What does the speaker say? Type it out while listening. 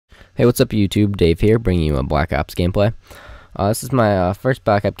Hey, what's up YouTube? Dave here, bringing you a Black Ops gameplay. This is my first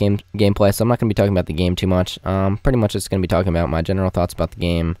Black Ops gameplay, so I'm not going to be talking about the game too much. Pretty much just going to be talking about my general thoughts about the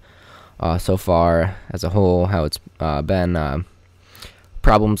game so far as a whole, how it's been,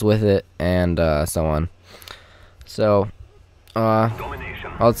 problems with it, and so on. So,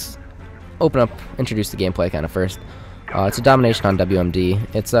 let's introduce the gameplay kind of first. It's a domination on WMD.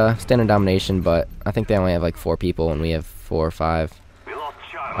 It's a standard domination, but I think they only have like 4 people, and we have 4 or 5.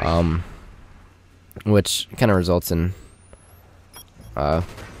 Which kind of results in a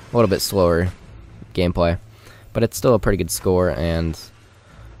little bit slower gameplay, but it's still a pretty good score. And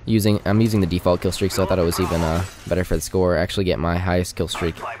I'm using the default kill streak, so I thought it was even better for the score. I actually get my highest kill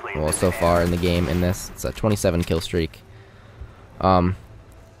streak, well, so far in the game. In this, it's a 27 kill streak,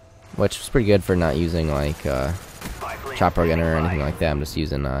 which is pretty good for not using like chopper gunner or anything like that. I'm just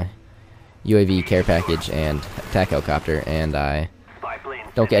using UAV care package and attack helicopter, and I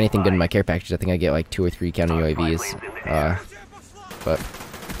don't get anything good in my care package. I think I get like 2 or 3 counter UAVs, but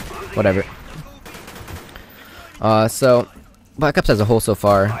whatever. So Black Ops as a whole so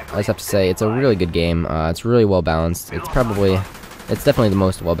far, I just have to say it's a really good game. It's really well balanced. It's definitely the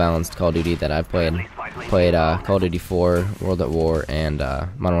most well balanced Call of Duty that I've played. Call of Duty 4, World at War, and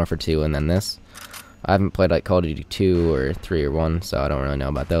Modern Warfare 2, and then this. I haven't played like Call of Duty 2 or 3 or 1, so I don't really know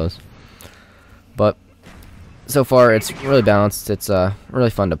about those. But so far, it's really balanced. It's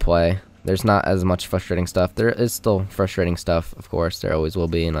really fun to play. There's not as much frustrating stuff. There is still frustrating stuff, of course. There always will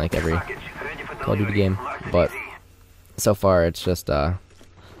be in like every Call of Duty game. But so far, it's just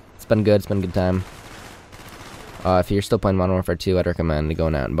it's been good. It's been a good time. If you're still playing Modern Warfare 2, I'd recommend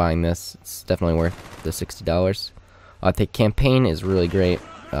going out and buying this. It's definitely worth the $60. The campaign is really great.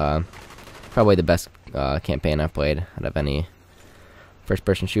 Probably the best campaign I've played out of any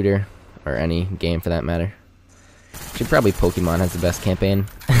first-person shooter or any game for that matter. Actually, probably Pokemon has the best campaign.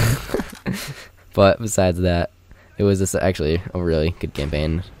 But besides that, it was just actually a really good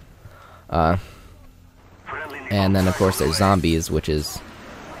campaign. And then, of course, there's Zombies, which is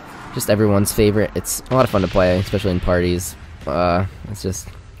just everyone's favorite. It's a lot of fun to play, especially in parties. It's just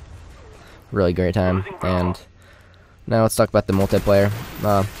a really great time. And now let's talk about the multiplayer.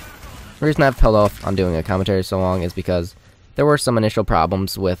 The reason I've held off on doing a commentary so long is because there were some initial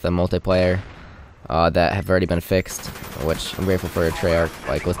problems with the multiplayer that have already been fixed, which I'm grateful for treyarch,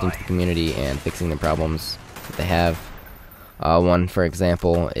 like listening to the community and fixing the problems that they have. One, for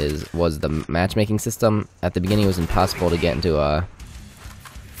example, was the matchmaking system. At the beginning, it was impossible to get into a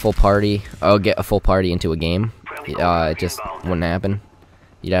full party. Get a full party into a game. It just wouldn't happen.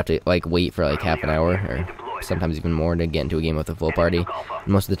 You'd have to like wait for like half an hour or sometimes even more to get into a game with a full party. And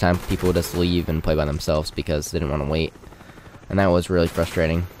most of the time, people would just leave and play by themselves because they didn't want to wait, and that was really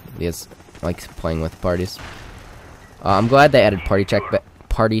frustrating because I like playing with parties. I'm glad they added party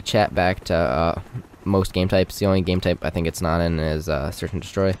chat back to most game types. The only game type I think it's not in is search and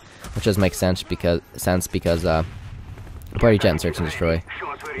destroy, which does make sense because party chat and search and destroy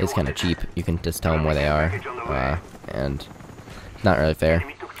is kind of cheap. You can just tell them where they are, and it's not really fair.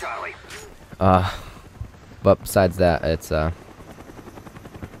 But besides that, it's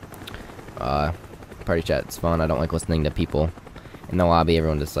party chat's fun. I don't like listening to people in the lobby.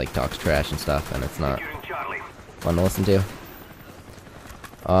 Everyone just like talks trash and stuff, and it's not fun to listen to.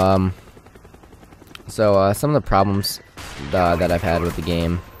 So some of the problems that I've had with the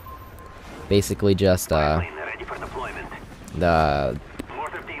game, basically just the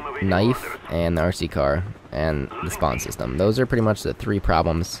knife and the RC car and the spawn system. Those are pretty much the 3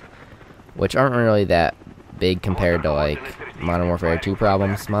 problems, which aren't really that big compared to like Modern Warfare 2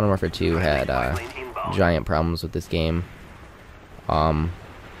 problems. Modern Warfare 2 had giant problems with this game.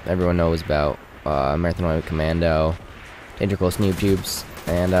 Everyone knows about Marathon Commando, Danger Close noob tubes,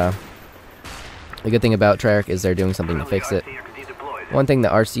 and the good thing about treyarch is they're doing something to fix it. One thing, the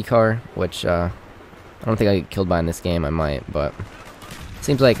RC car, which I don't think I get killed by in this game. I might, but it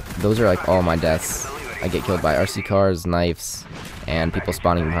seems like those are like all my deaths. I get killed by RC cars, knives, and people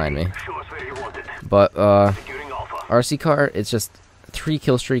spawning behind me. But RC car, it's just 3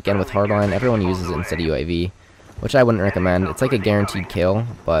 kill streak, and with hardline, everyone uses it instead of UAV, which I wouldn't recommend. It's like a guaranteed kill,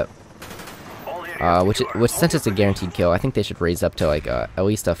 but which since it's a guaranteed kill, I think they should raise up to like at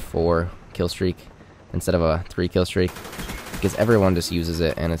least a 4 kill streak instead of a 3 kill streak, because everyone just uses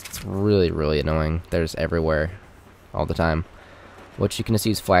it, and it's really, really annoying. They're just everywhere all the time, which you can just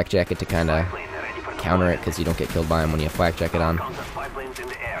use flak jacket to kind of counter it, because you don't get killed by them when you have flak jacket on.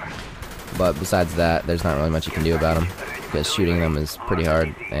 But besides that, there's not really much you can do about them, because shooting them is pretty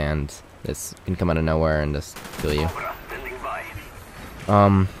hard, and this can come out of nowhere and just kill you.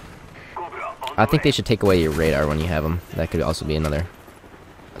 I think they should take away your radar when you have them. That could also be another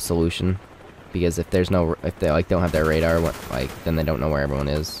solution, because if there's no, if they like don't have their radar, then they don't know where everyone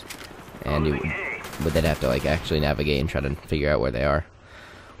is, and but they'd have to like actually navigate and try to figure out where they are,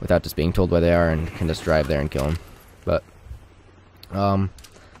 without just being told where they are, and can just drive there and kill them. But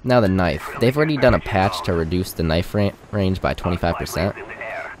now the knife. They've already done a patch to reduce the knife range by 25%,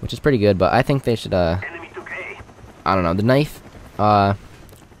 which is pretty good. But I think they should. I don't know. The knife. Well,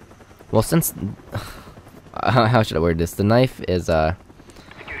 since how should I word this? The knife is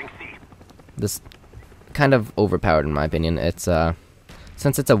this kind of overpowered in my opinion. It's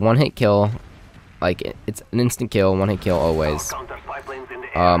since it's a one-hit kill, like it's an instant kill, one-hit kill always.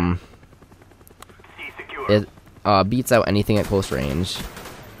 It beats out anything at close range,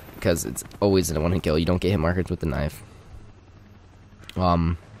 because it's always a one-hit kill. You don't get hit markers with the knife.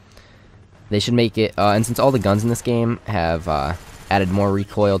 They should make it, and since all the guns in this game have added more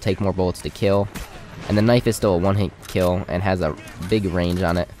recoil, take more bullets to kill, and the knife is still a one-hit kill and has a big range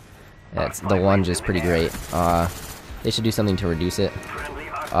on it, the lunge is pretty great. They should do something to reduce it.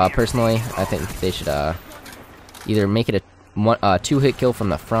 Personally, I think they should either make it a two-hit kill from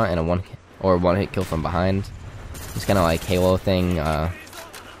the front and a one-hit kill from behind. It's kind of like Halo thing,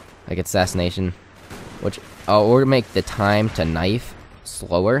 like assassination, or make the time to knife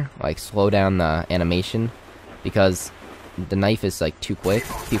slower, like slow down the animation, because the knife is like too quick.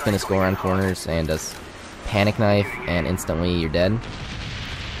 People can just go around corners and just panic knife, and instantly you're dead,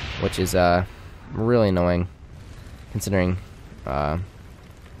 which is really annoying, considering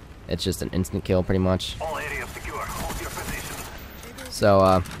it's just an instant kill pretty much.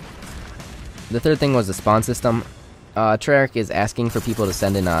 So the third thing was the spawn system. Treyarch is asking for people to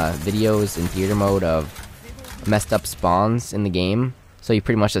send in videos in theater mode of messed up spawns in the game. So you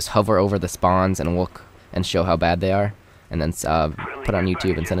pretty much just hover over the spawns and look and show how bad they are, and then put on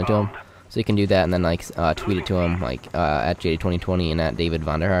YouTube and send it to them. So you can do that and then like tweet it to them, like at JD2020 and at David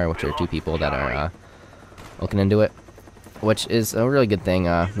Vonderhaar, which are two people that are looking into it, which is a really good thing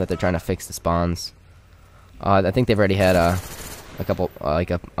that they're trying to fix the spawns. I think they've already had a couple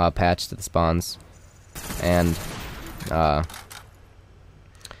like a patch to the spawns, and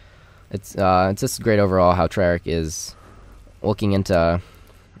it's just great overall how Treyarch is looking into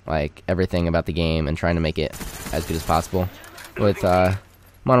like everything about the game and trying to make it as good as possible. With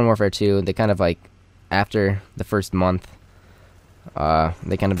Modern Warfare 2, they kind of like, after the first month,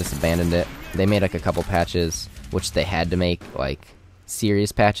 they kind of just abandoned it. They made like a couple patches, which they had to make, like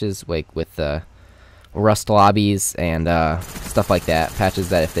serious patches, like with Rust lobbies and stuff like that. Patches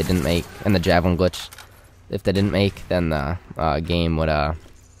that if they didn't make, and the Javelin glitch, if they didn't make, then the game would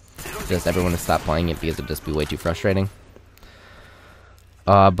just everyone would stop playing it because it'd just be way too frustrating.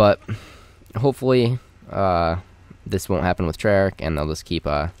 But hopefully this won't happen with Treyarch, and they'll just keep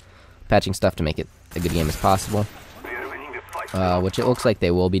patching stuff to make it a good game as possible, which it looks like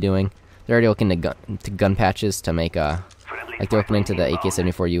they will be doing. They're already looking to gun patches to make like they're looking into the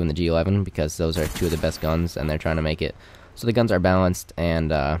AK-74U and the G11, because those are two of the best guns, and they're trying to make it so the guns are balanced,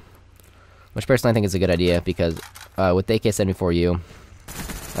 and which personally I think is a good idea, because with the AK-74U,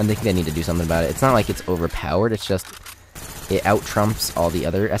 I think they need to do something about it. It's not like it's overpowered, it's just it out-trumps all the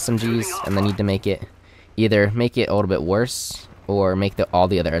other SMGs, and they need to make it, either make it a little bit worse, or make all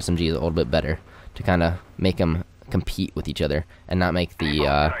the other SMGs a little bit better, to kind of make them compete with each other, and not make the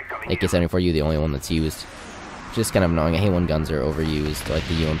AK-74U the only one that's used. Just kind of annoying. I hate when guns are overused, like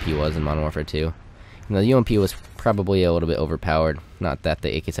the UMP was in Modern Warfare 2. You know, the UMP was probably a little bit overpowered, not that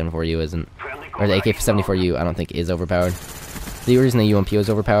the AK-74U isn't, or the AK-74U I don't think is overpowered. The reason the UMP was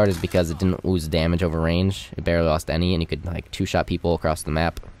overpowered is because it didn't lose damage over range. It barely lost any, and you could like two-shot people across the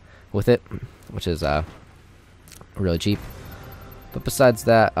map with it, which is really cheap. But besides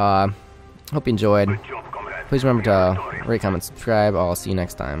that, hope you enjoyed. Please remember to rate, comment, subscribe. I'll see you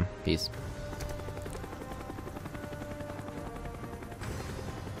next time. Peace.